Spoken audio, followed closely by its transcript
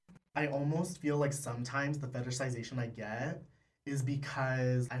I almost feel like sometimes the fetishization I get is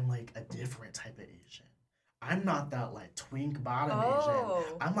because I'm like a different type of Asian. I'm not that like twink bottom Asian.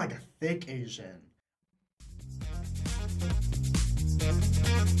 Oh. I'm like a thick Asian.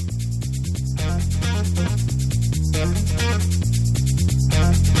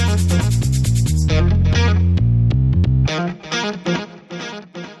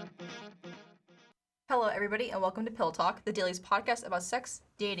 Hello, everybody, and welcome to Pill Talk, the Daily's podcast about sex,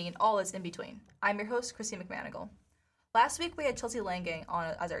 dating, and all that's in between. I'm your host, Christy McManigal. Last week, we had Chelsea Langang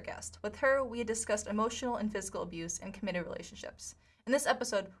on as our guest. With her, we had discussed emotional and physical abuse and committed relationships. In this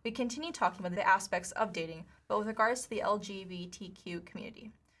episode, we continue talking about the aspects of dating, but with regards to the LGBTQ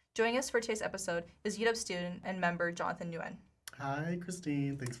community. Joining us for today's episode is UW student and member Jonathan Nguyen. Hi,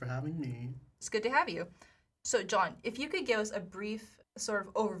 Christine. Thanks for having me. It's good to have you. So, John, if you could give us a brief sort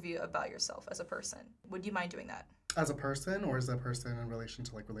of overview about yourself as a person, would you mind doing that? As a person, or as a person in relation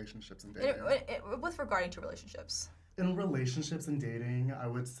to like relationships and dating? With regarding to relationships. In relationships and dating, I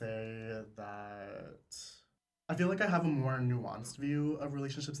would say that I feel like I have a more nuanced view of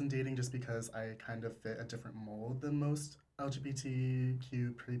relationships and dating just because I kind of fit a different mold than most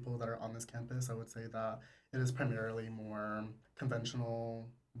LGBTQ people that are on this campus. I would say that it is primarily more conventional,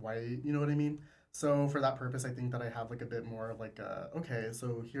 white, you know what I mean? So for that purpose, I think that I have like a bit more of like okay,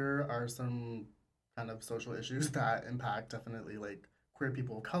 so here are some kind of social issues that impact definitely like queer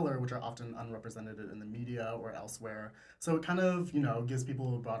people of color, which are often unrepresented in the media or elsewhere. So it kind of, gives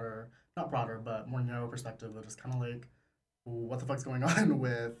people a broader, not broader, but more narrow perspective of just kind of like, what the fuck's going on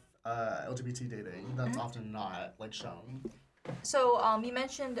with LGBT dating that's often not like shown. So you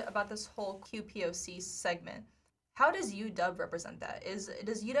mentioned about this whole QPOC segment. How does UW represent that?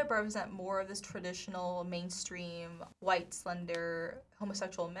 Does UW represent more of this traditional mainstream white slender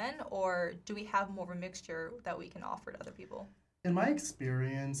homosexual men, or do we have more of a mixture that we can offer to other people? In my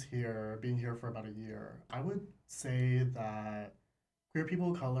experience here, being here for about a year, I would say that queer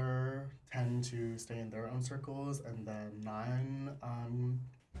people of color tend to stay in their own circles, and then non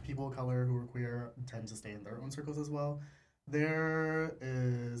people of color who are queer tend to stay in their own circles as well. There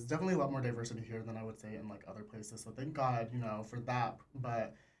is definitely a lot more diversity here than I would say in like other places. So thank God, for that.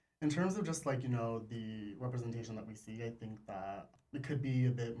 But in terms of just like, the representation that we see, I think that it could be a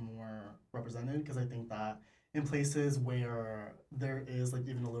bit more represented because I think that in places where there is like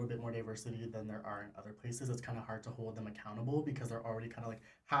even a little bit more diversity than there are in other places, it's kind of hard to hold them accountable because they're already kind of like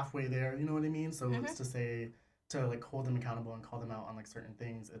halfway there, you know what I mean? So Mm-hmm. it's to say to like hold them accountable and call them out on like certain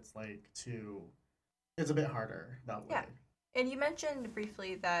things, it's a bit harder that way. Yeah. And you mentioned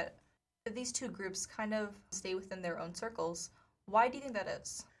briefly that these two groups kind of stay within their own circles. Why do you think that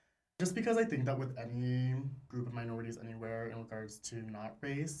is? Just because I think that with any group of minorities anywhere in regards to not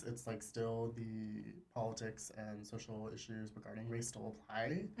race, it's like still the politics and social issues regarding race still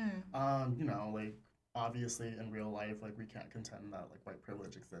apply. Mm. Like obviously in real life, like we can't contend that like white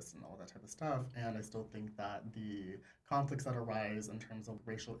privilege exists and all that type of stuff. And I still think that the conflicts that arise in terms of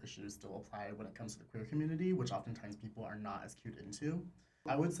racial issues still apply when it comes to the queer community, which oftentimes people are not as cued into.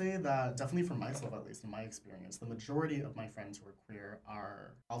 I would say that definitely for myself, at least in my experience, the majority of my friends who are queer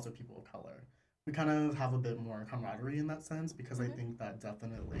are also people of color. We kind of have a bit more camaraderie in that sense because I Mm-hmm. think that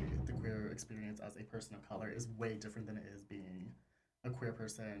definitely the queer experience as a person of color is way different than it is being a queer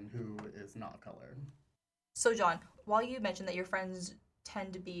person who is not colored. So, John, while you mentioned that your friends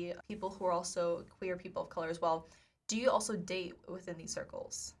tend to be people who are also queer people of color as well, do you also date within these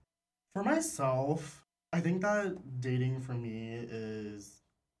circles? For myself, I think that dating for me is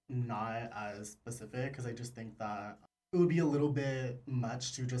not as specific because I just think that it would be a little bit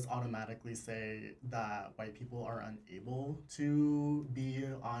much to just automatically say that white people are unable to be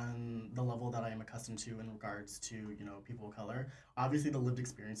on the level that I am accustomed to in regards to, people of color. Obviously, the lived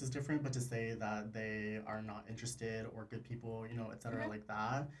experience is different, but to say that they are not interested or good people, et cetera, Mm-hmm. like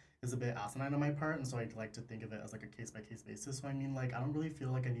that is a bit asinine on my part, and so I'd like to think of it as like a case by case basis. So I mean, like I don't really feel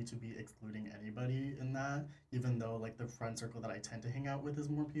like I need to be excluding anybody in that, even though like the friend circle that I tend to hang out with is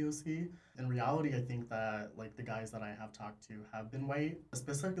more POC. In reality, I think that like the guys that I have talked to have been white,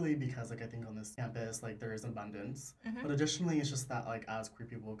 specifically because like I think on this campus like there is abundance, Mm-hmm. but additionally it's just that like as queer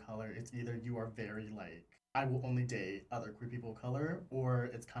people of color, it's either you are very like I will only date other queer people of color, or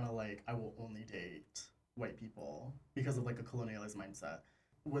it's kind of like I will only date white people because of like a colonialist mindset.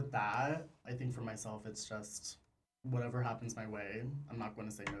 With that, I think for myself, it's just whatever happens my way, I'm not going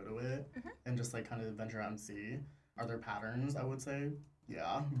to say no to it Mm-hmm. and just like kind of venture out and see. Are there patterns? I would say,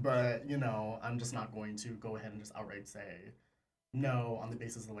 yeah, but I'm just not going to go ahead and just outright say no on the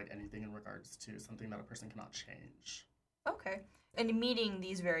basis of like anything in regards to something that a person cannot change. Okay. And meeting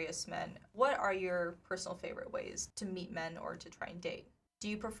these various men, what are your personal favorite ways to meet men or to try and date? Do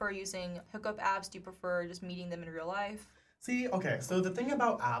you prefer using hookup apps? Do you prefer just meeting them in real life? See, okay, so the thing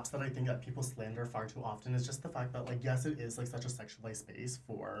about apps that I think that people slander far too often is just the fact that, like, yes, it is, like, such a sexualized space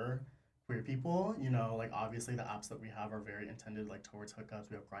for queer people. You know, like, obviously the apps that we have are very intended, like, towards hookups.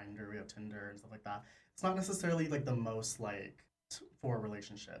 We have Grindr, we have Tinder, and stuff like that. It's not necessarily, like, the most, like, for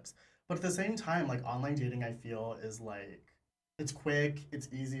relationships. But at the same time, like, online dating, I feel, is, like, it's quick, it's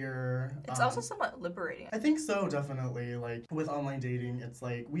easier. It's also somewhat liberating. I think so, definitely. Like with online dating, it's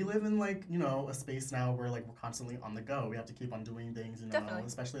like we live in like, you know, a space now where like we're constantly on the go. We have to keep on doing things, you know, Definitely.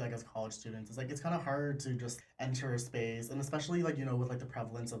 especially like as college students. It's like it's kind of hard to just enter a space, and especially like, you know, with like the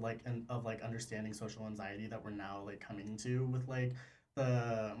prevalence of like understanding social anxiety that we're now like coming to with like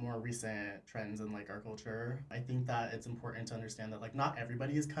the more recent trends in like our culture. I think that it's important to understand that like not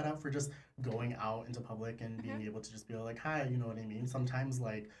everybody is cut out for just going out into public and being able to just be like, hi, you know what I mean? Sometimes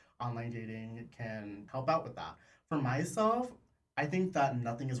like online dating can help out with that. For myself, I think that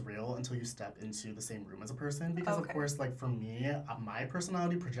nothing is real until you step into the same room as a person because of Okay. course like for me, my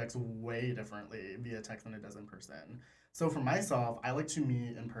personality projects way differently via text than it does in person. So for myself, I like to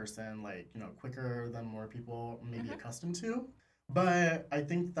meet in person like, you know, quicker than more people may be accustomed to. But I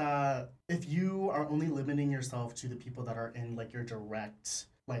think that if you are only limiting yourself to the people that are in like your direct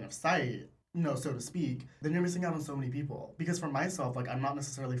line of sight, you know, so to speak, then you're missing out on so many people. Because for myself, like I'm not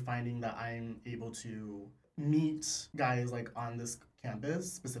necessarily finding that I'm able to meet guys like on this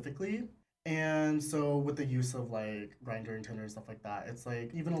campus specifically. And so with the use of like Grindr and Tinder and stuff like that, it's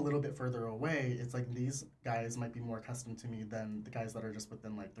like even a little bit further away, it's like these guys might be more accustomed to me than the guys that are just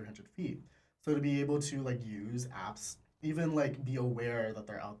within like 300 feet. So to be able to like use apps, even like be aware that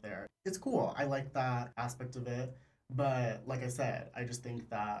they're out there, it's cool. I like that aspect of it. But like I said, I just think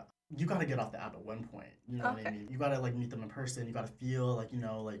that you got to get off the app at one point. You know what I Okay. mean? You got to like meet them in person. You got to feel like, you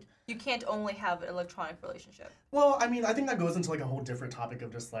know, like You can't only have an electronic relationship. well, I mean, I think that goes into like a whole different topic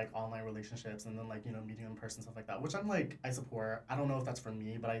of just like online relationships and then like, you know, meeting in person, stuff like that, which I'm like, I support. I don't know if that's for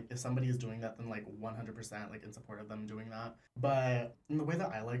me, but if somebody is doing that, then like 100% like in support of them doing that. But in the way that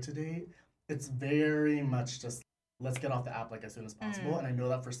I like to date, it's very much just let's get off the app like as soon as possible. And I know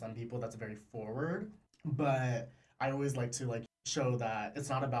that for some people that's very forward, but I always like to like show that it's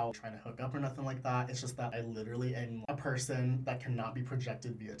not about trying to hook up or nothing like that. It's just that I literally am a person that cannot be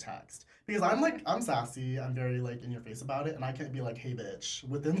projected via text. Because I'm like, I'm sassy, I'm very like in your face about it, and I can't be like, hey bitch,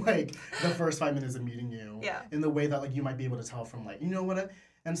 within like the first 5 minutes of meeting you. Yeah. In the way that like you might be able to tell from like, you know what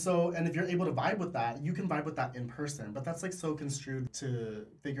and so, and if you're able to vibe with that, you can vibe with that in person. But that's like so construed to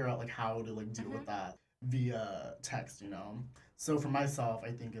figure out like how to like deal with that via text, you know? So for myself,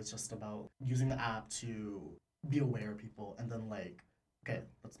 I think it's just about using the app to be aware of people and then like, okay,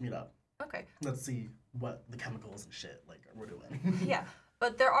 let's meet up. Okay. Let's see what the chemicals and shit like we're doing. Yeah.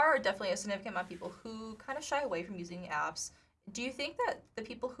 But there are definitely a significant amount of people who kind of shy away from using apps. Do you think that the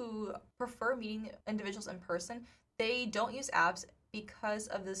people who prefer meeting individuals in person, they don't use apps because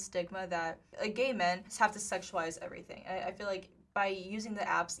of the stigma that gay men have to sexualize everything? I feel like by using the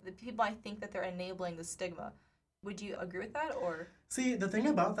apps, the people might think that they're enabling the stigma. Would you agree with that, or? See, the thing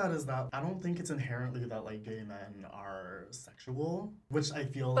about that is that I don't think it's inherently that like gay men are sexual, which I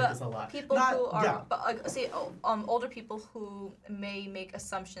feel like But is a lot. people Not, who are, yeah. but say, older people who may make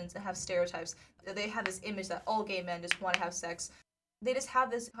assumptions and have stereotypes, they have this image that all gay men just want to have sex. They just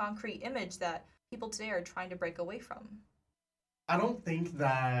have this concrete image that people today are trying to break away from. I don't think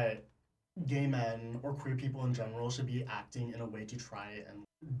that gay men or queer people in general should be acting in a way to try and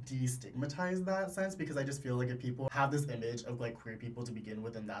destigmatize that sense because I just feel like if people have this image of like queer people to begin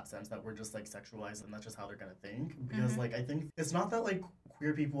with in that sense that we're just like sexualized and that's just how they're gonna think because like I think it's not that like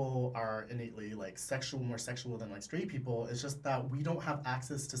queer people are innately like more sexual than like straight people. It's just that we don't have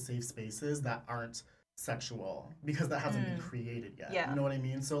access to safe spaces that aren't sexual because that hasn't been created yet. Yeah. You know what I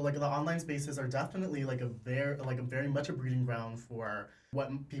mean? So like the online spaces are definitely like a very much a breeding ground for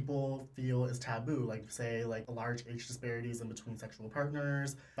what people feel is taboo, like say like large age disparities in between sexual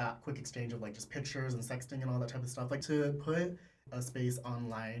partners, that quick exchange of like just pictures and sexting and all that type of stuff. Like to put a space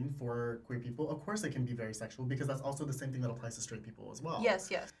online for queer people, of course it can be very sexual because that's also the same thing that applies to straight people as well. Yes,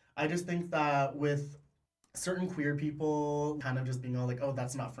 yes. I just think that with certain queer people kind of just being all like, oh,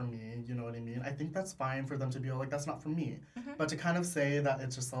 that's not for me, you know what I mean? I think that's fine for them to be all like, that's not for me. But to kind of say that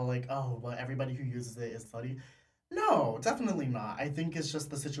it's just all like, oh, well, everybody who uses it is slutty. No, definitely not. I think it's just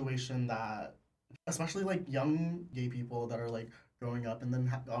the situation that, especially like young gay people that are like growing up and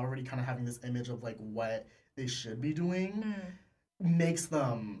then already kind of having this image of like what they should be doing makes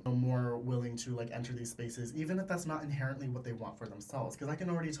them more willing to like enter these spaces even if that's not inherently what they want for themselves because I can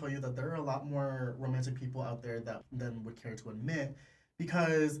already tell you that there are a lot more romantic people out there that than would care to admit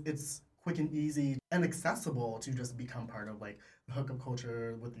because it's quick and easy and accessible to just become part of like the hookup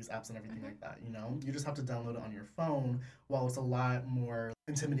culture with these apps and everything like that, you know? You just have to download it on your phone, while it's a lot more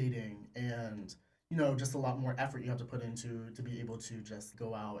intimidating and, you know, just a lot more effort you have to put into to be able to just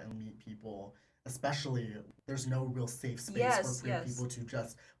go out and meet people. Especially, there's no real safe space Yes, for queer yes. people to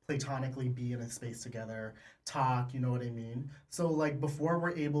just platonically be in a space together, talk, you know what I mean? So, like, before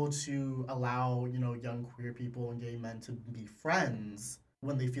we're able to allow, you know, young queer people and gay men to be friends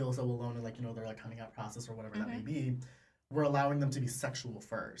when they feel so alone and, like, you know, they're like coming out process or whatever that may be, we're allowing them to be sexual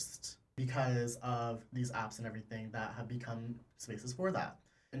first because of these apps and everything that have become spaces for that.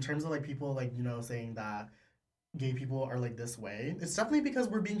 In terms of, like, people, like, you know, saying that gay people are like this way, it's definitely because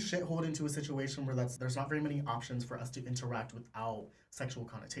we're being shitholed into a situation where there's not very many options for us to interact without sexual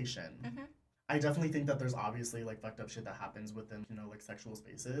connotation. I definitely think that there's obviously like fucked up shit that happens within, you know, like sexual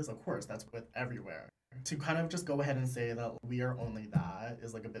spaces. Of course, that's with everywhere. To kind of just go ahead and say that we are only that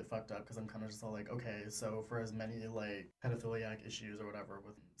is like a bit fucked up because I'm kind of just all like, okay, so for as many like pedophiliac issues or whatever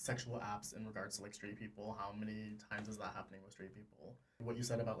with sexual apps in regards to like straight people, how many times is that happening with straight people? What you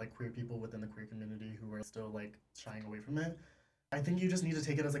said about like queer people within the queer community who are still like shying away from it, I think you just need to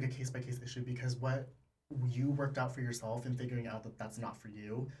take it as like a case by case issue because what you worked out for yourself and figuring out that that's not for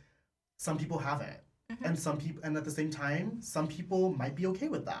you, some people haven't. And some people, and at the same time, some people might be okay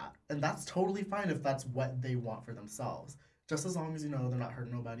with that. And that's totally fine if that's what they want for themselves. Just as long as, you know, they're not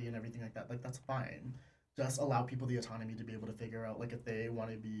hurting nobody and everything like that. Like, that's fine. Just allow people the autonomy to be able to figure out, like, if they want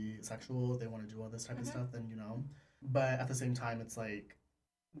to be sexual, if they want to do all this type of stuff, then, you know. But at the same time, it's like,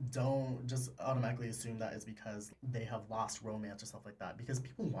 don't just automatically assume that it's because they have lost romance or stuff like that because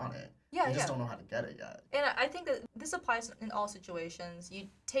people want it. Yeah, They just yeah. don't know how to get it yet. And I think that this applies in all situations. You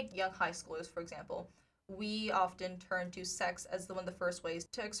take young high schoolers, for example. We often turn to sex as one of the first ways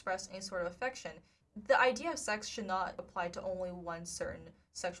to express any sort of affection. The idea of sex should not apply to only one certain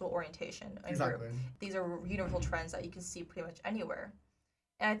sexual orientation and Exactly. group. These are universal trends that you can see pretty much anywhere.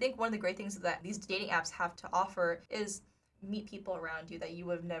 And I think one of the great things that these dating apps have to offer is meet people around you that you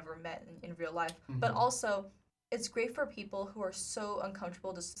would have never met in real life. But also, it's great for people who are so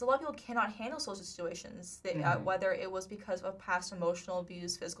uncomfortable. So a lot of people cannot handle social situations, whether it was because of past emotional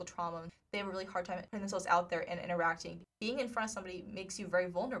abuse, physical trauma. They have a really hard time putting themselves out there and interacting. Being in front of somebody makes you very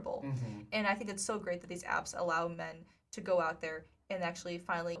vulnerable. And I think it's so great that these apps allow men to go out there and actually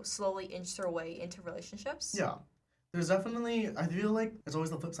finally slowly inch their way into relationships. Yeah. There's definitely, I feel like it's always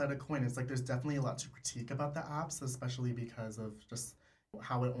the flip side of the coin. It's like there's definitely a lot to critique about the apps, especially because of just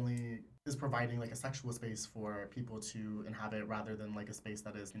how it only is providing like a sexual space for people to inhabit rather than like a space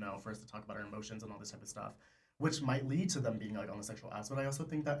that is, you know, for us to talk about our emotions and all this type of stuff, which might lead to them being like on the sexual apps. But I also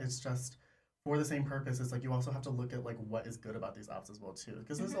think that it's just for the same purpose. It's like you also have to look at like what is good about these apps as well too,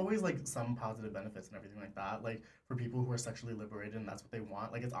 because there's always like some positive benefits and everything like that. Like for people who are sexually liberated and that's what they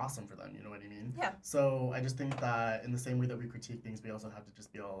want, like it's awesome for them. You know what I mean? Yeah. So I just think that in the same way that we critique things, we also have to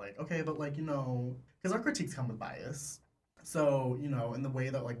just be all like, okay, but like, you know, because our critiques come with bias. So, you know, in the way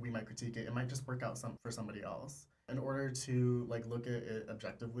that like we might critique it, it might just work out for somebody else. In order to like look at it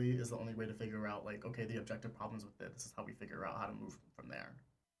objectively is the only way to figure out like, okay, the objective problems with it. This is how we figure out how to move from there.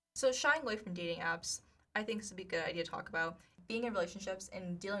 So shying away from dating apps, I think is a good idea to talk about. Being in relationships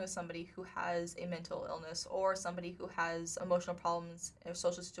and dealing with somebody who has a mental illness or somebody who has emotional problems or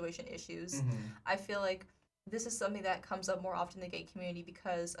social situation issues, I feel like this is something that comes up more often in the gay community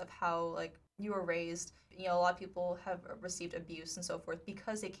because of how like you were raised. You know, a lot of people have received abuse and so forth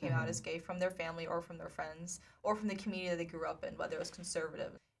because they came out as gay from their family or from their friends or from the community that they grew up in, whether it was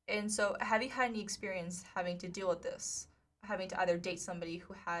conservative. And so have you had any experience having to deal with this? Having to either date somebody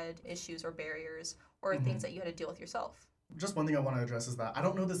who had issues or barriers or things that you had to deal with yourself? Just one thing I want to address is that I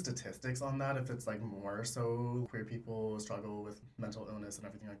don't know the statistics on that, if it's like more so queer people struggle with mental illness and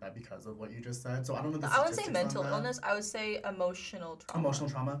everything like that because of what you just said. So I don't know the I statistics wouldn't say mental on that. illness, I would say emotional trauma. Emotional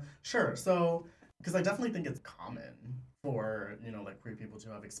trauma? Sure. So, because I definitely think it's common for, you know, like queer people to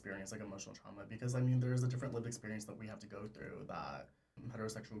have experienced like emotional trauma because, I mean, there's a different lived experience that we have to go through that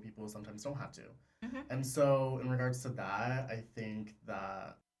heterosexual people sometimes don't have to. And so in regards to that, I think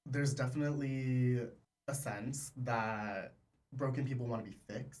that there's definitely a sense that broken people want to be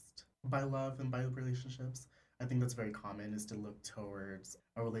fixed by love and by relationships. I think that's very common is to look towards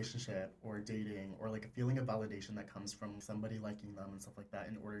a relationship or dating or like a feeling of validation that comes from somebody liking them and stuff like that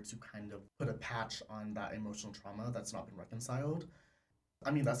in order to kind of put a patch on that emotional trauma that's not been reconciled. I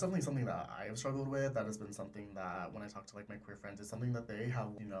mean, that's definitely something that I have struggled with. That has been something that when I talk to like my queer friends, it's something that they have,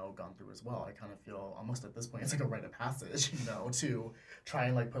 you know, gone through as well. I kind of feel almost at this point it's like a rite of passage, you know, to try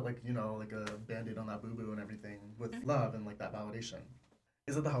and like put like, you know, like a band-aid on that boo-boo and everything with love and like that validation.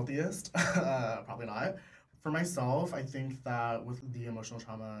 Is it the healthiest? Probably not. For myself, I think that with the emotional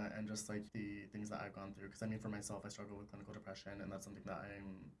trauma and just like the things that I've gone through, because I mean, for myself, I struggle with clinical depression, and that's something that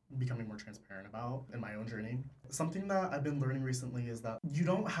I'm becoming more transparent about in my own journey. Something that I've been learning recently is that you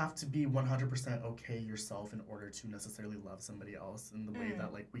don't have to be 100% okay yourself in order to necessarily love somebody else. And the way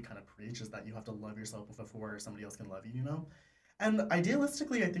that like we kind of preach is that you have to love yourself before somebody else can love you, you know? And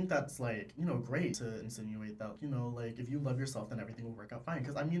idealistically, I think that's like, you know, great to insinuate that, you know, like if you love yourself, then everything will work out fine.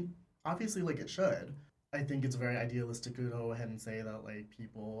 Because I mean, obviously, like it should. I think it's very idealistic to go ahead and say that like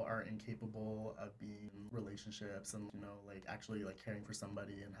people are incapable of being in relationships and, you know, like actually like caring for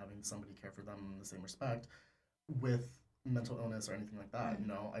somebody and having somebody care for them in the same respect with mental illness or anything like that. You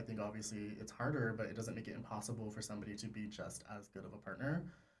know, I think obviously it's harder, but it doesn't make it impossible for somebody to be just as good of a partner.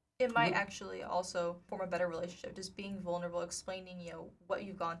 It might actually also form a better relationship, just being vulnerable, explaining, you know, what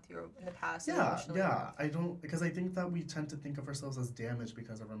you've gone through in the past. Yeah. I don't, because I think that we tend to think of ourselves as damaged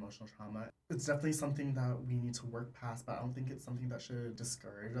because of our emotional trauma. It's definitely something that we need to work past, but I don't think it's something that should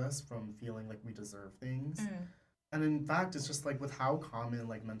discourage us from feeling like we deserve things. And in fact, it's just like with how common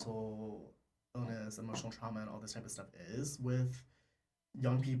like mental illness, emotional trauma, and all this type of stuff is with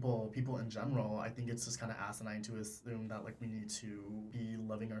young people in general. I think it's just kind of asinine to assume that like we need to be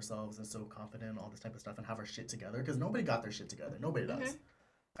loving ourselves and so confident and all this type of stuff and have our shit together, because nobody got their shit together. Nobody does.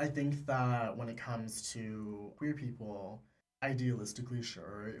 I think that when it comes to queer people, idealistically,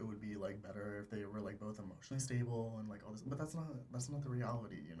 sure, it would be like better if they were like both emotionally stable and like all this, but that's not the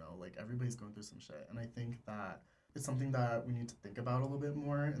reality, you know. Like everybody's going through some shit, and I think that it's something that we need to think about a little bit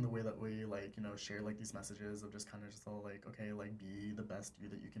more in the way that we like, you know, share like these messages of just kind of just all like, okay, like be the best you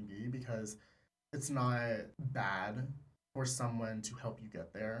that you can be, because it's not bad for someone to help you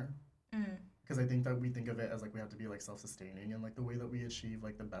get there. Because I think that we think of it as like we have to be like self-sustaining and like the way that we achieve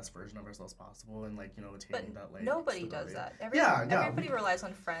like the best version of ourselves possible, and like, you know, attaining that like nobody stability. does that. Yeah, Everybody relies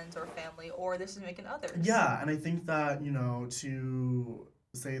on friends or family or their significant others. Yeah, and I think that, you know, to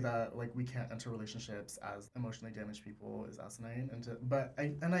say that like we can't enter relationships as emotionally damaged people is asinine,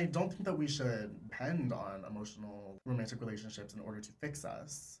 and I don't think that we should depend on emotional romantic relationships in order to fix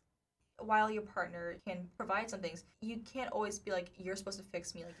us. While your partner can provide some things, you can't always be like, you're supposed to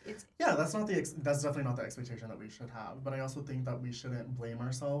fix me. Like it's That's definitely not the expectation that we should have. But I also think that we shouldn't blame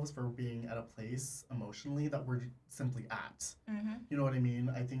ourselves for being at a place emotionally that we're simply at. You know what I mean?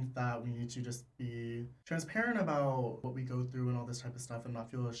 I think that we need to just be transparent about what we go through and all this type of stuff and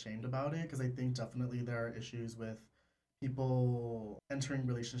not feel ashamed about it. Because I think definitely there are issues with people entering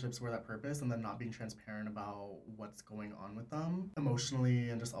relationships for that purpose and then not being transparent about what's going on with them emotionally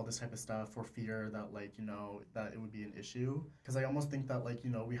and just all this type of stuff for fear that like, you know, that it would be an issue. Because I almost think that like,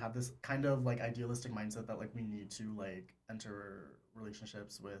 you know, we have this kind of like idealistic mindset that like we need to like enter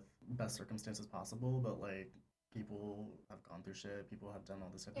relationships with best circumstances possible, but like people have gone through shit, people have done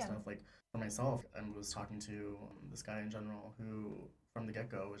all this type of stuff. Like for myself, I was talking to this guy in general who from the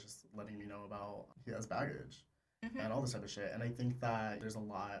get-go was just letting me know about he has baggage and all this type of shit. And I think that there's a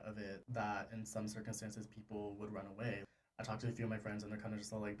lot of it that in some circumstances people would run away. I talked to a few of my friends and they're kind of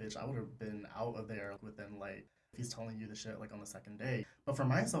just all like, bitch, I would have been out of there within like, if he's telling you the shit like on the second day. But for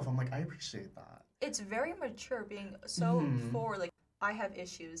myself, I'm like, I appreciate that. It's very mature being so forward. Like I have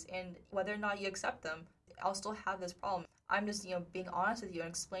issues, and whether or not you accept them, I'll still have this problem. I'm just, you know, being honest with you and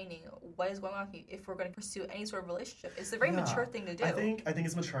explaining what is going on with me if we're going to pursue any sort of relationship. It's a very mature thing to do. I think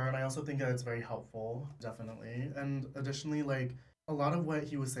it's mature, and I also think that it's very helpful, definitely. And additionally, like a lot of what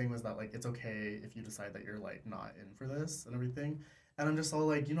he was saying was that like it's okay if you decide that you're like not in for this and everything. And I'm just all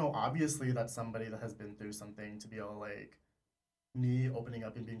like, you know, obviously that's somebody that has been through something to be all like me opening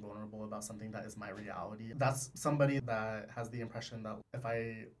up and being vulnerable about something that is my reality. That's somebody that has the impression that if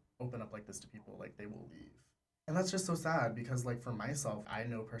I open up like this to people, like they will leave. And that's just so sad because like for myself, I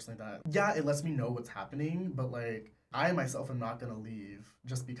know personally that yeah, it lets me know what's happening, but like I myself am not gonna leave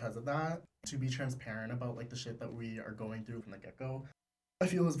just because of that. To be transparent about like the shit that we are going through from the get-go, I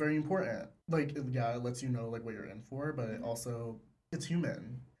feel is very important. Like yeah, it lets you know like what you're in for, but it also it's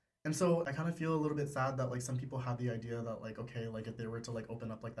human. And so I kind of feel a little bit sad that like some people have the idea that like okay, like if they were to like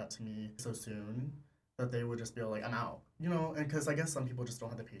open up like that to me so soon, that they would just be like, I'm out, you know? And because I guess some people just don't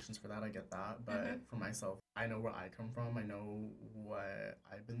have the patience for that. I get that. But for myself, I know where I come from. I know what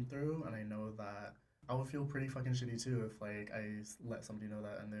I've been through. And I know that I would feel pretty fucking shitty too if like I let somebody know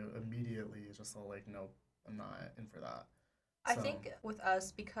that and they immediately just all like, nope, I'm not in for that. I think with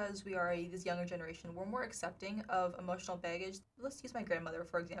us, because we are this younger generation, we're more accepting of emotional baggage. Let's use my grandmother,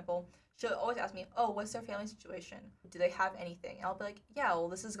 for example. She'll always ask me, oh, what's their family situation? Do they have anything? And I'll be like, yeah, well,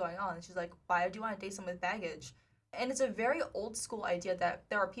 this is going on. And she's like, why do you want to date someone with baggage? And it's a very old school idea that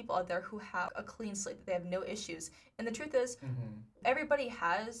there are people out there who have a clean slate, that they have no issues. And the truth is, everybody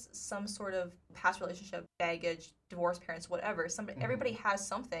has some sort of past relationship, baggage, divorced parents, whatever. Everybody has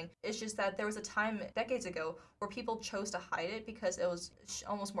something. It's just that there was a time decades ago where people chose to hide it because it was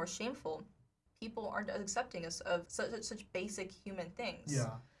almost more shameful. People aren't as accepting of such basic human things. Yeah.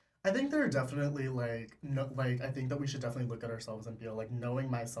 I think there are definitely I think that we should definitely look at ourselves and be like, knowing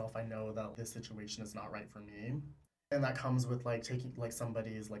myself, I know that this situation is not right for me. And that comes with like taking like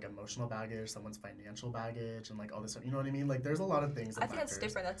somebody's like emotional baggage, someone's financial baggage, and like all this stuff. You know what I mean? Like there's a lot of things. I think that's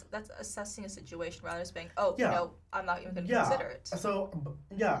different. That's assessing a situation rather than just being, oh, I'm not even going to consider it. So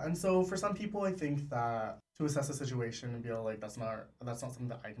and so for some people, I think that to assess a situation and be like, that's not something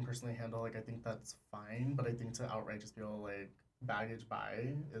that I can personally handle. Like I think that's fine, but I think to outright just be like, baggage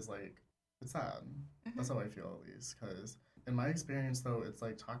by is like, it's sad. That's how I feel, at least, because in my experience though, it's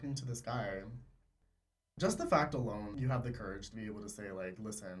like talking to this guy, just the fact alone, you have the courage to be able to say like,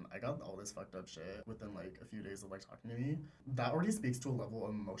 listen, I got all this fucked up shit within like a few days of like talking to me. That already speaks to a level of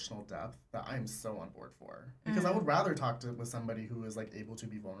emotional depth that I am so on board for, because I would rather talk with somebody who is like able to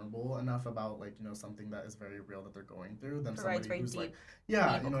be vulnerable enough about like, you know, something that is very real that they're going through than somebody who's like, you know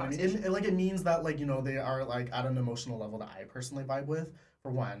what I mean? It means that like, you know, they are like at an emotional level that I personally vibe with.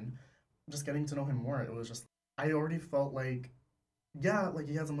 For one, just getting to know him more, it was just, I already felt like, yeah, like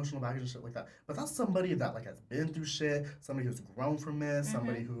he has emotional baggage and shit like that. But that's somebody that like has been through shit, somebody who's grown from it,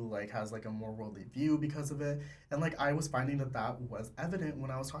 somebody who like has like a more worldly view because of it. And like I was finding that was evident when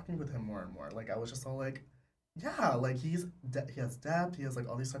I was talking with him more and more. Like I was just all like, yeah, like he has depth, he has like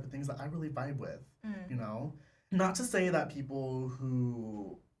all these type of things that I really vibe with, you know? Not to say that people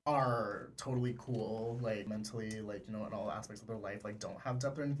who are totally cool, like mentally, like, you know, in all aspects of their life, like don't have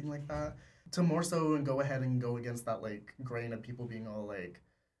depth or anything like that. To more so and go ahead and go against that like grain of people being all like,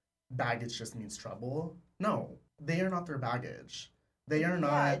 baggage just means trouble. No, they are not their baggage. They are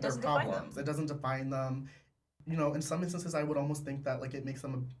not their problems. It doesn't define them. You know, in some instances, I would almost think that like it makes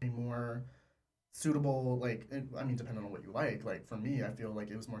them a more suitable, like, I mean, depending on what you like for me, I feel like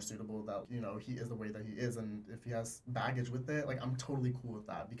it was more suitable that, you know, he is the way that he is, and if he has baggage with it, like, I'm totally cool with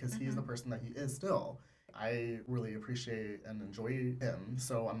that, because he is the person that he is still. I really appreciate and enjoy him,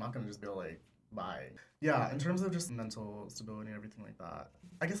 so I'm not gonna just be like, bye. Yeah, in terms of just mental stability and everything like that,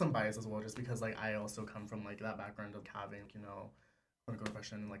 I guess I'm biased as well, just because, like, I also come from, like, that background of having, you know, clinical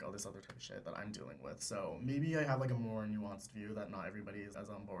depression and like all this other type of shit that I'm dealing with. So maybe I have like a more nuanced view that not everybody is as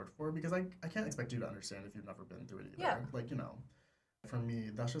on board for, because I can't expect you to understand if you've never been through it either. Yeah. Like, you know, for me,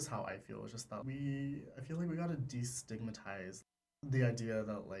 that's just how I feel. It's just that I feel like we gotta destigmatize the idea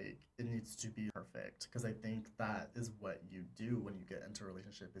that like it needs to be perfect, because I think that is what you do when you get into a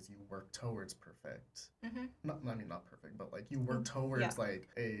relationship, is you work towards perfect. Not perfect, but like you work towards like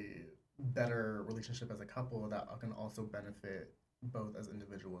a better relationship as a couple that can also benefit both as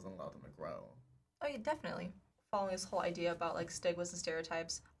individuals and allow them to grow. Oh yeah, definitely. Following this whole idea about like stigmas and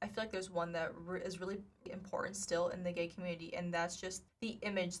stereotypes, I feel like there's one that is really important still in the gay community, and that's just the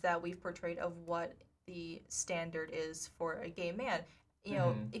image that we've portrayed of what the standard is for a gay man. You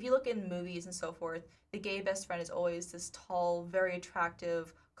know, if you look in movies and so forth, the gay best friend is always this tall, very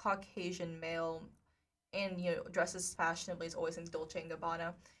attractive Caucasian male, and you know, dresses fashionably, is always in Dolce &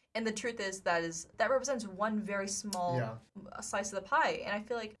 Gabbana. And the truth is that represents one very small slice of the pie. And I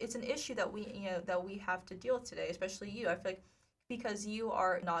feel like it's an issue that we have to deal with today, especially you. I feel like because you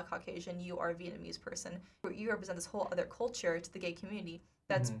are not Caucasian, you are a Vietnamese person, you represent this whole other culture to the gay community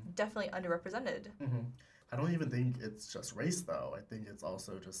that's definitely underrepresented. I don't even think it's just race, though. I think it's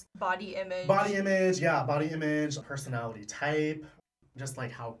also just body image, personality type, just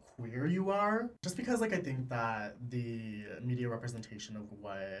like how queer you are. Just because like I think that the media representation of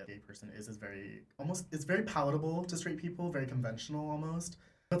what a gay person is it's very palatable to straight people, very conventional almost.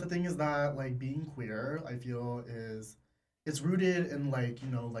 But the thing is that like being queer, I feel it's rooted in like, you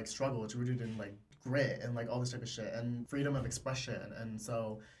know, like struggle. It's rooted in like grit and like all this type of shit and freedom of expression. And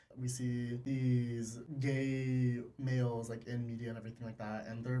so we see these gay males like in media and everything like that,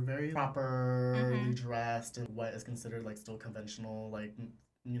 and they're very properly dressed in what is considered like still conventional, like,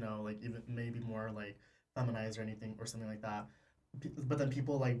 you know, like even maybe more like feminized or anything or something like that. But then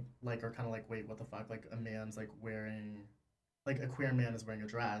people like are kind of like, wait, what the fuck? Like a man's like wearing, like a queer man is wearing a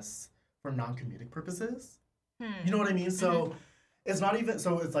dress for non-comedic purposes. You know what I mean? So it's not even,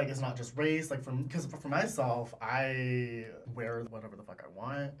 so it's like, it's not just race, like because for myself, I wear whatever the fuck I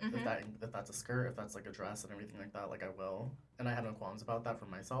want. If that's a skirt, if that's like a dress and everything like that, like I will. And I have no qualms about that for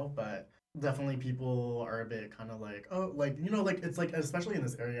myself, but definitely people are a bit kind of like, oh, like, you know, like it's like, especially in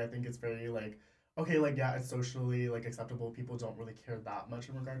this area, I think it's very like, okay, like, yeah, it's socially, like, acceptable. People don't really care that much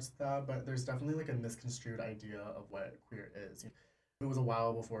in regards to that, but there's definitely, like, a misconstrued idea of what queer is. It was a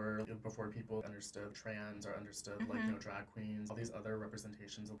while before people understood trans or understood, like, drag queens, all these other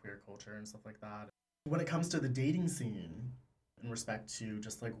representations of queer culture and stuff like that. When it comes to the dating scene, in respect to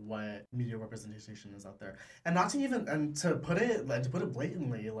just like what media representation is out there, and not to even and to put it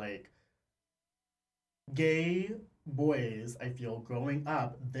blatantly, like gay boys, I feel growing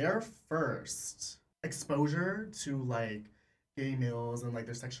up, their first exposure to like gay males and like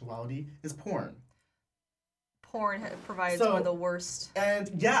their sexuality is porn. Porn provides one of the worst. And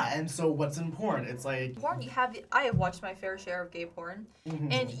yeah, and so what's in porn? It's like porn. I have watched my fair share of gay porn,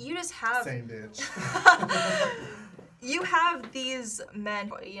 and you just have same bitch. You have these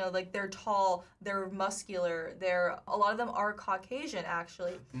men, like they're tall, they're muscular, a lot of them are Caucasian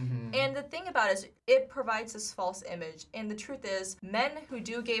actually. And the thing about it is it provides this false image. And the truth is, men who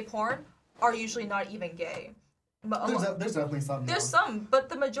do gay porn are usually not even gay. There's definitely some. There's some, but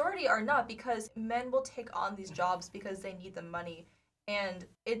the majority are not, because men will take on these jobs because they need the money. And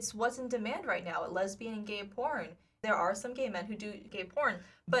it's what's in demand right now, lesbian and gay porn. There are some gay men who do gay porn,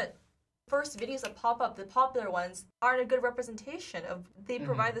 but first videos that pop up, the popular ones, aren't a good representation of. They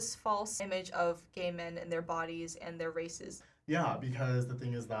provide this false image of gay men and their bodies and their races. Yeah, because the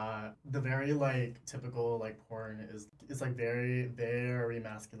thing is that the very like typical like porn is like very very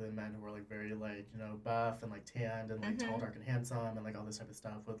masculine men who are like very like buff and like tanned and like tall, dark, and handsome and like all this type of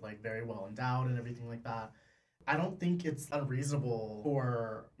stuff with like very well endowed and everything like that. I don't think it's unreasonable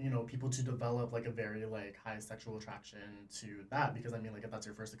for, people to develop like a very like high sexual attraction to that, because I mean like if that's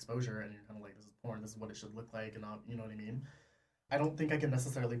your first exposure and you're kind of like, this is porn, this is what it should look like, and not, you know what I mean? I don't think I can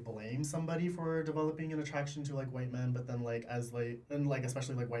necessarily blame somebody for developing an attraction to like white men, but then like as like, and like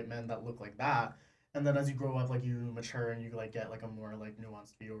especially like white men that look like that, and then as you grow up, like you mature and you like get like a more like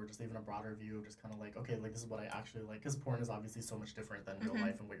nuanced view or just even a broader view of just kind of like, okay, like this is what I actually like, because porn is obviously so much different than real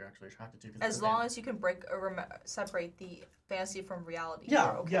life and what you're actually attracted to. As long as you can separate the fantasy from reality.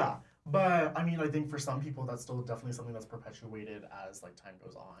 Yeah, okay. Yeah. But I mean, I think for some people that's still definitely something that's perpetuated as like time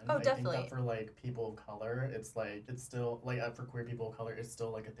goes on. Oh, definitely. I think that for like people of color, it's like it's still like for queer people of color, it's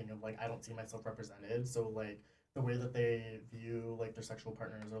still like a thing of like I don't see myself represented. So like the way that they view like their sexual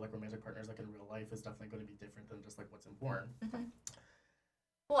partners or like romantic partners like in real life is definitely going to be different than just like what's in porn.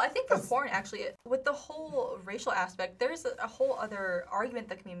 Well, I think for porn actually, with the whole racial aspect, there's a whole other argument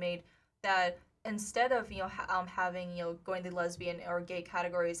that can be made that instead of having going the lesbian or gay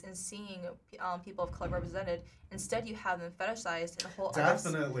categories and seeing people of color represented, instead you have them fetishized in a whole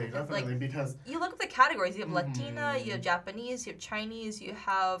definitely like, because you look at the categories, you have Latina, you have Japanese, you have Chinese, you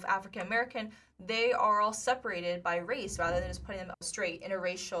have African American. They are all separated by race rather than just putting them straight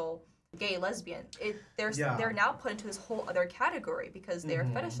interracial gay lesbian. They're now put into this whole other category because they are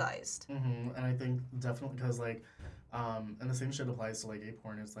fetishized. And I think definitely because like and the same shit applies to like gay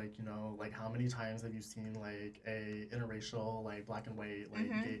porn. It's like, like how many times have you seen like a interracial like black and white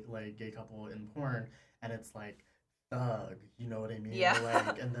like gay couple in porn, and it's like thug, you know what I mean? Yeah.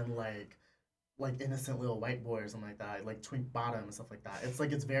 Like and then like innocent little white boy or something like that, like twink bottom and stuff like that. It's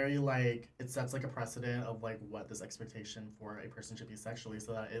like it's very like it sets like a precedent of like what this expectation for a person should be sexually,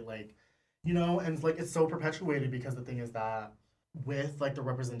 so that it like and like it's so perpetuated because the thing is that with like the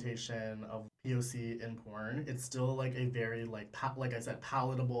representation of POC in porn, it's still like a very like like I said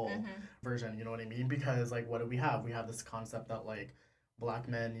palatable version, you know what I mean? Because like what do we have? We have this concept that like black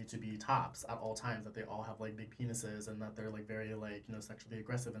men need to be tops at all times, that they all have like big penises and that they're like very like sexually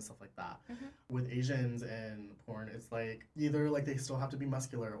aggressive and stuff like that. With Asians in porn, it's like either like they still have to be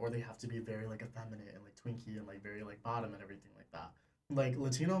muscular or they have to be very like effeminate and like twinky and like very like bottom and everything like that. Like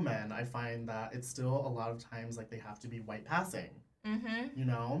Latino men, I find that it's still a lot of times like they have to be white passing.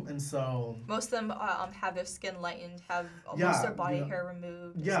 And so most of them have their skin lightened, have most of their body hair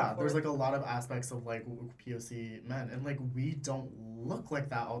removed. Yeah, there's like a lot of aspects of like POC men, and like we don't look like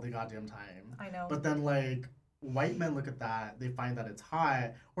that all the goddamn time. I know. But then like white men look at that, they find that it's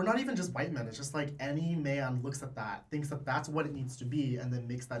hot, or not even just white men. It's just like any man looks at that, thinks that that's what it needs to be, and then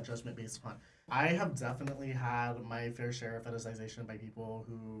makes that judgment based upon. I have definitely had my fair share of fetishization by people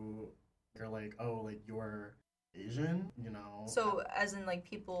who are like, oh, like you're Asian, So as in like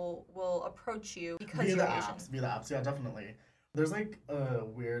people will approach you because via you're the Asian. Via the apps, yeah, definitely. There's like a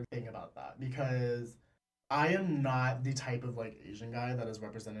weird thing about that because I am not the type of like Asian guy that is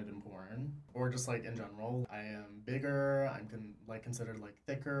represented in porn or just like in general. I am bigger. I'm considered like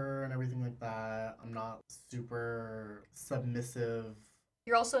thicker and everything like that. I'm not super submissive.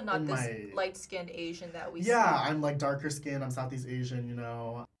 You're also not this light-skinned Asian that we see. Yeah, I'm like darker skinned. I'm Southeast Asian,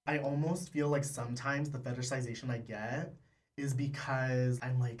 I almost feel like sometimes the fetishization I get is because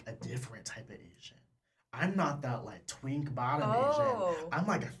I'm like a different type of Asian. I'm not that like twink bottom Asian. I'm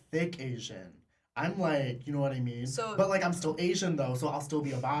like a thick Asian. I'm like, you know what I mean? But like I'm still Asian though, so I'll still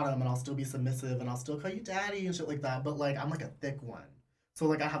be a bottom and I'll still be submissive and I'll still call you daddy and shit like that. But like I'm like a thick one. So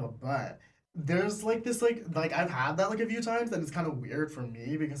like I have a butt. There's like this like I've had that like a few times and it's kind of weird for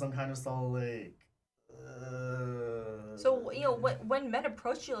me because I'm kind of so like So, you know, when men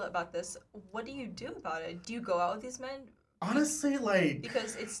approach you about this, what do you do about it? Do you go out with these men? Honestly, like...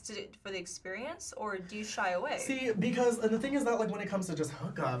 Because it's for the experience, or do you shy away? See, because... And the thing is that, like, when it comes to just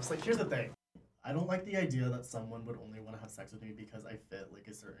hookups, like, here's the thing. I don't like the idea that someone would only want to have sex with me because I fit, like,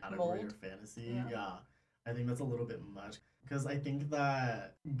 a certain category or fantasy. Yeah. I think that's a little bit much. Because I think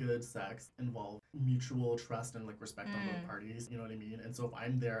that good sex involves mutual trust and, like, respect on both parties. You know what I mean? And so if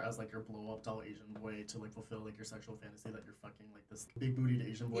I'm there as, like, your blow-up doll Asian boy to, like, fulfill, like, your sexual fantasy that you're fucking, like, this big-bootied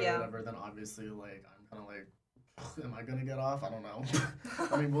Asian boy or whatever, then obviously, like, I'm kind of like... Am I gonna get off? I don't know.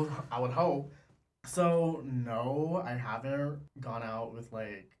 I mean, I would hope. So, no, I haven't gotten with,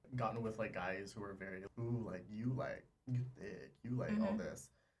 like, guys who are very, ooh, like, you thick, you like all this.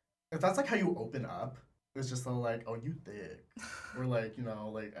 If that's, like, how you open up, it's just so, like, oh, you thick. Or, like, you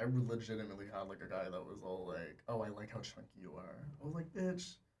know, like, I legitimately had, like, a guy that was all, like, oh, I like how chunky you are. I was like,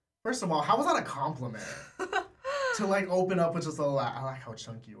 bitch. First of all, how was that a compliment? To, like, open up with just all, like, I like how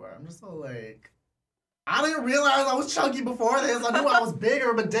chunky you are. I'm just so, like... I didn't realize I was chunky before this. I knew I was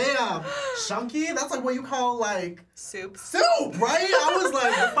bigger, but damn. Chunky? That's like what you call, like... Soup, right? I was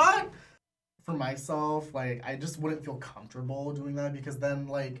like, the fuck? For myself, like, I just wouldn't feel comfortable doing that because then,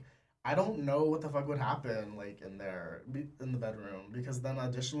 like, I don't know what the fuck would happen, like, in the bedroom. Because then,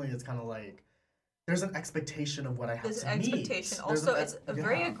 additionally, it's kind of like... There's an expectation of what I have to meet. There's an expectation. Also, it's a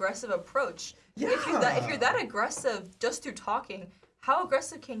very aggressive approach. Yeah. If you're that aggressive just through talking... How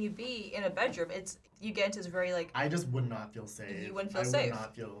aggressive can you be in a bedroom? You get into this very, like... I just would not feel safe. You wouldn't feel safe. I would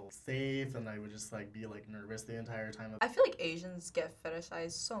not feel safe, and I would just, like, be, like, nervous the entire time. I feel like Asians get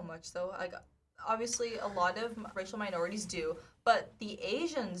fetishized so much, though. Like, obviously, a lot of racial minorities do, but the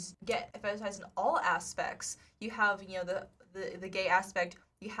Asians get fetishized in all aspects. You have, you know, the gay aspect.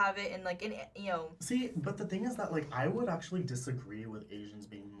 You have it in, like, you know... See, but the thing is that, like, I would actually disagree with Asians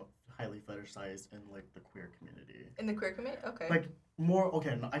being highly fetishized in, like, the queer community. In the queer community? Okay. Like, more,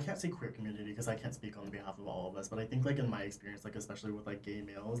 okay, no, I can't say queer community because I can't speak on the behalf of all of us, but I think, like, in my experience, like, especially with, like, gay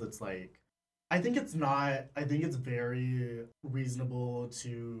males, it's, like, I think it's very reasonable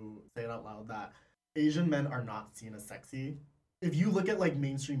to say it out loud that Asian men are not seen as sexy. If you look at, like,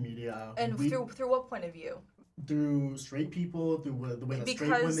 mainstream media... And through what point of view? Through straight people, through the way that straight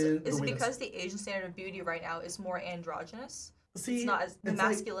women... Is it because the Asian standard of beauty right now is more androgynous? See, it's not as... The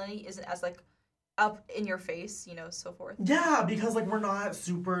masculinity isn't as, like, up in your face, you know, so forth. Yeah, because, like, we're not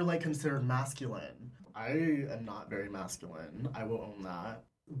super, like, considered masculine. I am not very masculine. I will own that.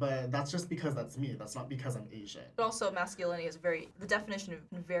 But that's just because that's me. That's not because I'm Asian. But also masculinity is the definition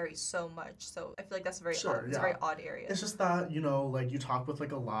varies so much. So I feel like that's a very odd area. It's just that, you know, like, you talk with,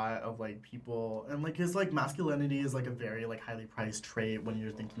 like, a lot of, like, people, and, like, it's, like, masculinity is, like, a very, like, highly prized trait when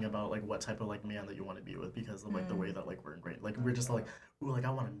you're thinking about, like, what type of, like, man that you want to be with because of, like, the way that, like, we're ingrained. Like, we're just, like, ooh, like,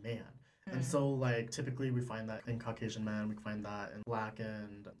 I want a man. And so, like, typically we find that in Caucasian men, we find that in Black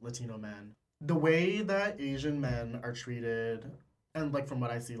and Latino men. The way that Asian men are treated... And, like, from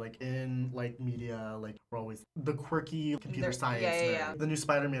what I see, like, in, like, media, like, we're always the quirky computer science nerd. The new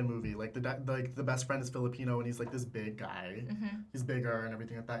Spider-Man movie, like, the best friend is Filipino, and he's, like, this big guy. He's bigger and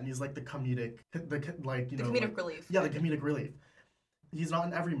everything like that. And he's, like, the comedic relief. Yeah, the comedic relief. He's not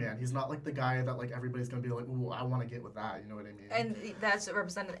an everyman. He's not, like, the guy that, like, everybody's gonna be like, ooh, I want to get with that. You know what I mean? And that's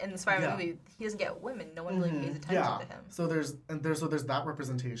represented in the Spider-Man movie. He doesn't get women. No one really pays attention to him. So there's that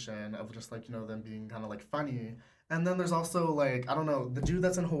representation of just, like, you know, them being kind of, like, funny. And then there's also, like, I don't know, the dude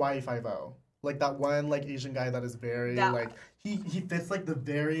that's in Hawaii Five-0. Like, that one, like, Asian guy that is very, like, he fits, like, the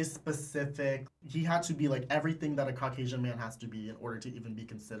very specific... He had to be, like, everything that a Caucasian man has to be in order to even be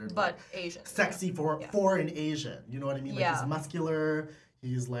considered, but like, Asian. Sexy for an Asian. You know what I mean? Like, he's muscular.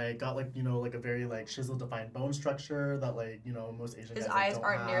 He's, like, got, like, you know, like, a very, like, chiseled-defined bone structure that, like, you know, most Asian guys His eyes don't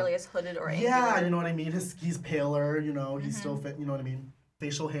aren't have. Nearly as hooded or angular. Yeah, you know what I mean? He's paler, you know, he's still fit, you know what I mean?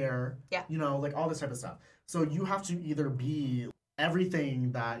 Facial hair. Yeah. You know, like, all this type of stuff. So you have to either be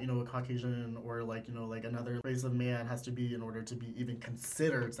everything that, you know, a Caucasian or, like, you know, like, another race of man has to be in order to be even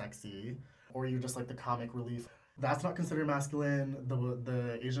considered sexy, or you're just, like, the comic relief. That's not considered masculine.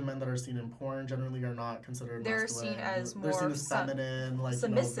 The Asian men that are seen in porn generally are not considered masculine. They're seen as feminine, like,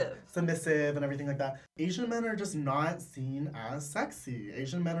 submissive. You know, submissive and everything like that. Asian men are just not seen as sexy.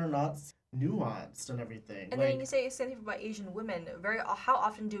 Asian men are not nuanced and everything. And then you say something about Asian women. How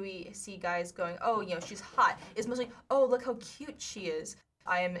often do we see guys going, oh, she's hot? It's mostly, oh, look how cute she is.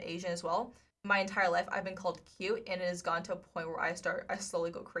 I am Asian as well. My entire life I've been called cute, and it has gone to a point where I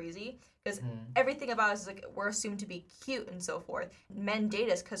slowly go crazy because everything about us is like we're assumed to be cute and so forth. Men date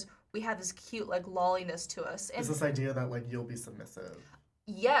us because we have this cute like lolliness to us. And it's this idea that like you'll be submissive.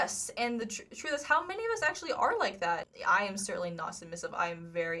 Yes, and the truth is, how many of us actually are like that? I am certainly not submissive. I am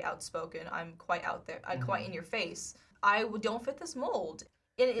very outspoken. I'm quite out there. I'm quite in your face. I don't fit this mold.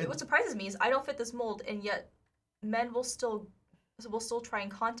 And what surprises me is I don't fit this mold, and yet men will still try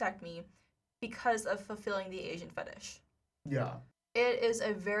and contact me because of fulfilling the Asian fetish. Yeah. It is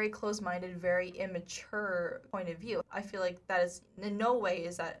a very closed-minded, very immature point of view. I feel like that is, in no way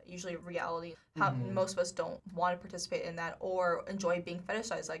is that usually reality. How most of us don't want to participate in that or enjoy being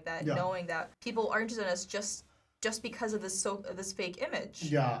fetishized like that, knowing that people are interested in us just because of this fake image.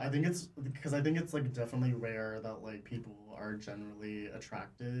 Yeah, I think it's like definitely rare that like people are generally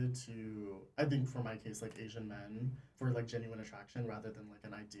attracted to, I think for my case, like Asian men for like genuine attraction rather than like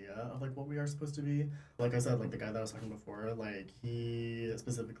an idea of like what we are supposed to be. Like I said, like the guy that I was talking before, like he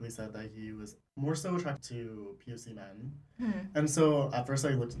specifically said that he was more so attracted to POC men. And so at first I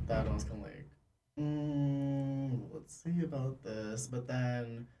looked at that and I was kind of like, let's see about this. But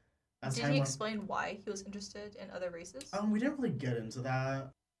then did he explain why he was interested in other races? We didn't really get into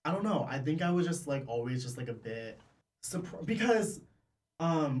that. I don't know. I think I was just like always just like a bit surprised because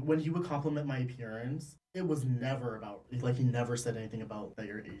when he would compliment my appearance, it was never about like he never said anything about that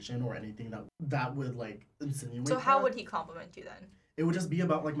you're Asian or anything that would like insinuate. So how would he compliment you then? It would just be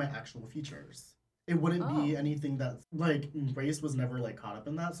about like my actual features. It wouldn't be anything that like race was never like caught up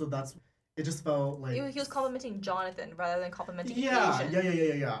in that. So it just felt like he was complimenting Jonathan rather than complimenting Asian.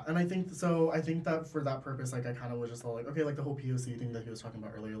 Yeah. And I think that for that purpose, like I kind of was just all like, okay, like the whole POC thing that he was talking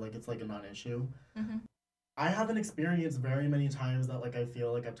about earlier, like it's like a non-issue. I haven't experienced very many times that like I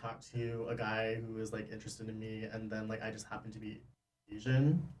feel like I've talked to a guy who is like interested in me, and then like I just happen to be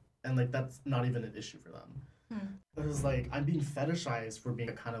Asian, and like that's not even an issue for them. It was like I'm being fetishized for being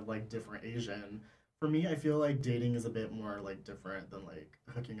a kind of like different Asian. For me, I feel like dating is a bit more like different than like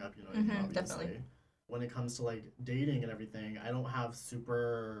hooking up, obviously. Definitely. When it comes to like dating and everything, I don't have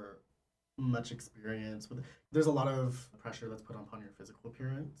super much experience with it. There's a lot of pressure that's put upon your physical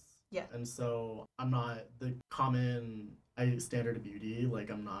appearance. Yeah. And so I'm not the common standard of beauty. Like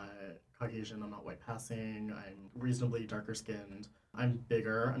I'm not Caucasian, I'm not white passing, I'm reasonably darker skinned, I'm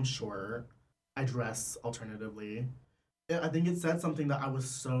bigger, I'm short, I dress alternatively. I think it said something that I was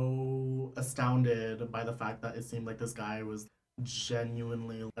so astounded by the fact that it seemed like this guy was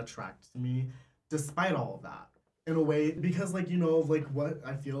genuinely attracted to me despite all of that. In a way, because like, like what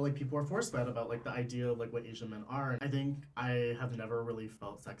I feel like people are force-fed about like the idea of like what Asian men are. And I think I have never really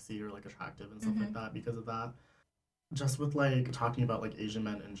felt sexy or like attractive and stuff like that because of that. Just with like talking about like Asian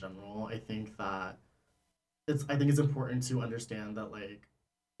men in general, I think it's important to understand that like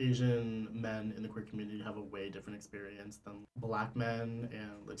Asian men in the queer community have a way different experience than Black men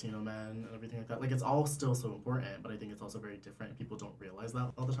and Latino men and everything like that. Like it's all still so important, but I think it's also very different and people don't realize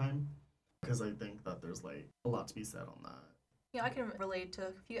that all the time. Because I think that there's like a lot to be said on that. I can relate to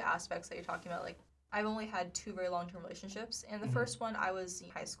a few aspects that you're talking about. Like I've only had 2 very long-term relationships, and the first one I was in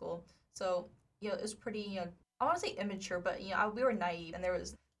high school, so it was pretty I want to say immature, but we were naive and there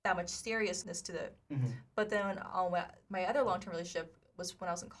was that much seriousness to it. But then my other long-term relationship was when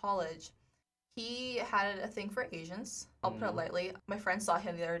I was in college. He had a thing for Asians. I'll put it lightly. My friend saw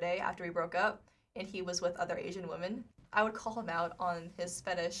him the other day after we broke up, and he was with other Asian women. I would call him out on his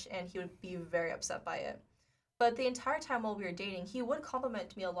fetish, and he would be very upset by it. But the entire time while we were dating, he would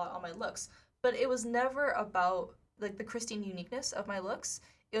compliment me a lot on my looks. But it was never about like the Christine uniqueness of my looks.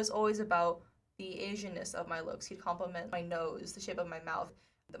 It was always about the Asianness of my looks. He'd compliment my nose, the shape of my mouth,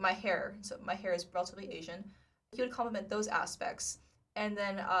 my hair. So my hair is relatively Asian. He would compliment those aspects. And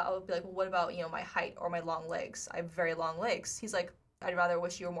then I would be like, well, what about, my height or my long legs? I have very long legs. He's like, I'd rather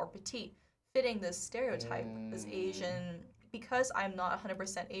wish you were more petite. Fitting this stereotype, this Asian, because I'm not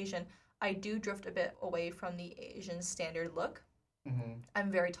 100% Asian, I do drift a bit away from the Asian standard look.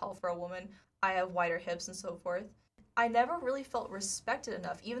 I'm very tall for a woman. I have wider hips and so forth. I never really felt respected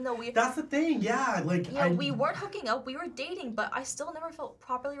enough, even though That's the thing, yeah. Like, we weren't hooking up, we were dating, but I still never felt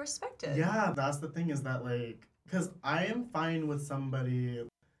properly respected. Yeah, that's the thing is that, like, because I am fine with somebody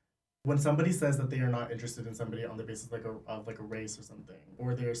when somebody says that they are not interested in somebody on the basis of like a race or something,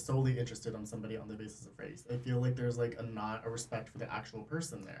 or they're solely interested on somebody on the basis of race, I feel like there's like not a respect for the actual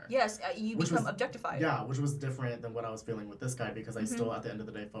person there. Yes, you become objectified. Yeah, which was different than what I was feeling with this guy, because I still at the end of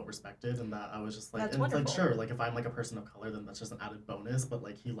the day felt respected, and that I was just like, That's and wonderful. like sure, like if I'm like a person of color, then that's just an added bonus, but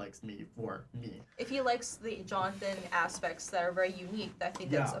like he likes me for me. If he likes the Jonathan aspects that are very unique, I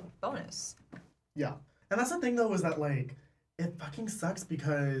think that's a bonus. Yeah, and that's the thing though, is that like it fucking sucks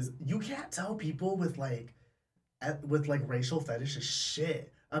because you can't tell people with like racial fetishes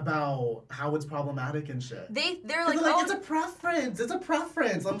shit about how it's problematic and shit. They're like, oh, it's a preference. It's a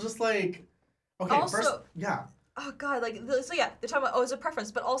preference. I'm just like, okay, also, first, yeah. Oh god, like so yeah, they're talking about it's a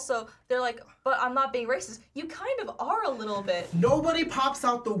preference, but also they're like, but I'm not being racist. You kind of are a little bit. Nobody pops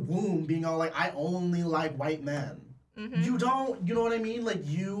out the womb being all like, I only like white men. Mm-hmm. You don't, you know what I mean? Like,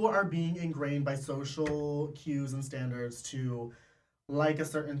 you are being ingrained by social cues and standards to like a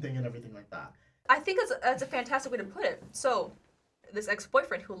certain thing and everything like that. I think that's a fantastic way to put it. So, this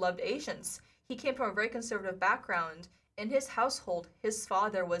ex-boyfriend who loved Asians, he came from a very conservative background. In his household, his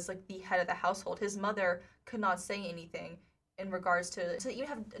father was like the head of the household. His mother could not say anything in regards to even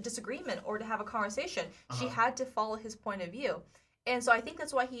have a disagreement or to have a conversation. She had to follow his point of view. And so I think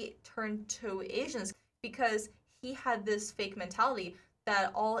that's why he turned to Asians, because he had this fake mentality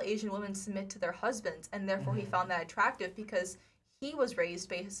that all Asian women submit to their husbands, and therefore he found that attractive because he was raised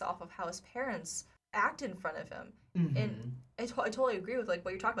based off of how his parents acted in front of him. And I totally agree with like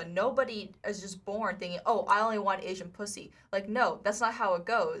what you're talking about. Nobody is just born thinking, oh, I only want Asian pussy. Like, no, that's not how it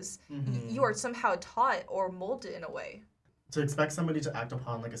goes. You are somehow taught or molded in a way. To expect somebody to act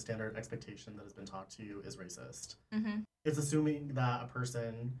upon like a standard expectation that has been taught to you is racist. It's assuming that a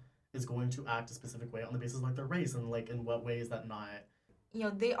person is going to act a specific way on the basis of like their race, and like in what way is that not. You know,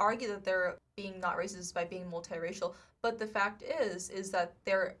 they argue that they're being not racist by being multiracial, but the fact is that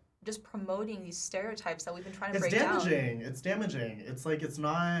they're just promoting these stereotypes that we've been trying to break down. It's damaging. It's like, it's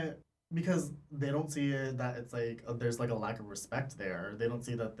not, because they don't see it that it's like there's like a lack of respect there. They don't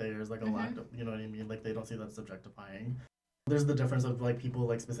see that there's like a lack of, you know what I mean? Like, they don't see that it's objectifying. There's the difference of like people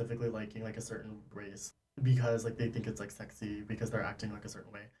like specifically liking like a certain race because like they think it's like sexy because they're acting like a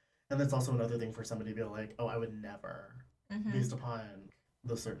certain way. And that's also another thing for somebody to be like, oh, I would never, based upon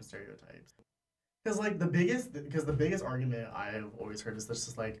those certain stereotypes. Because like the biggest argument I've always heard is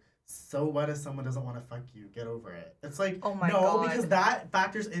just like, so what if someone doesn't want to fuck you? Get over it. It's like, oh my God. Because that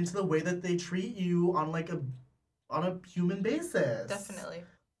factors into the way that they treat you on a human basis. Definitely.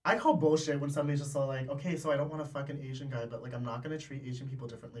 I call bullshit when somebody's just all like, okay, so I don't want to fuck an Asian guy, but like I'm not gonna treat Asian people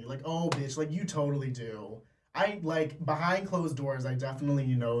differently. Like, oh bitch, like you totally do. I like behind closed doors, I definitely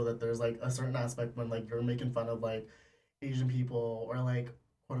know that there's like a certain aspect when like you're making fun of like Asian people or like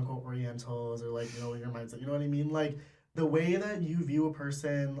quote unquote Orientals or like, you know, your mindset, you know what I mean? Like the way that you view a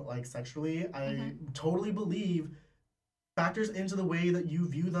person like sexually, I totally believe factors into the way that you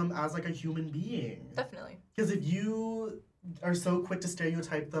view them as like a human being. Definitely. Because if you are so quick to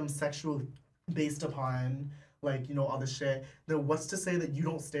stereotype them sexually based upon like, you know, all this shit, then what's to say that you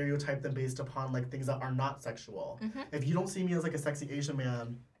don't stereotype them based upon like things that are not sexual? If you don't see me as like a sexy Asian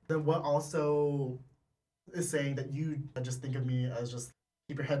man, then what also is saying that you just think of me as just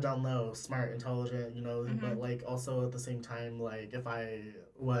keep your head down low, smart, intelligent, you know, but like also at the same time, like if I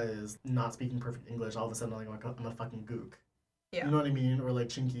was not speaking perfect English, all of a sudden like I'm a fucking gook. Yeah. You know what I mean? Or like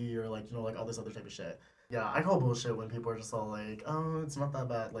chinky or like, you know, like all this other type of shit. Yeah, I call bullshit when people are just all like, oh, it's not that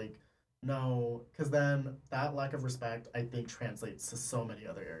bad. Like, no, because then that lack of respect, I think, translates to so many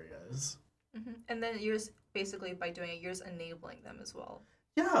other areas. And then you're just, basically, by doing it, you're just enabling them as well.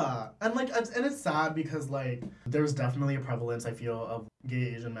 Yeah, and like, and it's sad because like, there's definitely a prevalence, I feel, of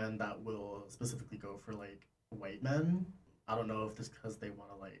gay Asian men that will specifically go for like white men. I don't know if it's because they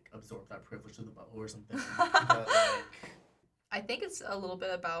want to like absorb that privilege to the butthole or something. But, like, I think it's a little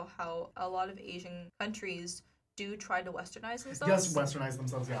bit about how a lot of Asian countries do try to westernize themselves. Yes, westernize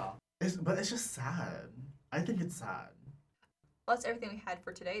themselves, yeah. But it's just sad. I think it's sad. Well, that's everything we had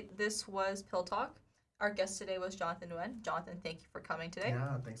for today. This was Pill Talk. Our guest today was Jonathan Nguyen. Jonathan, thank you for coming today.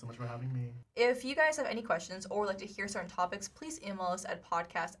 Yeah, thanks so much for having me. If you guys have any questions or would like to hear certain topics, please email us at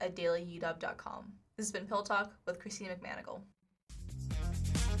podcast@dailyudub.com. This has been Pill Talk with Christina McManigal.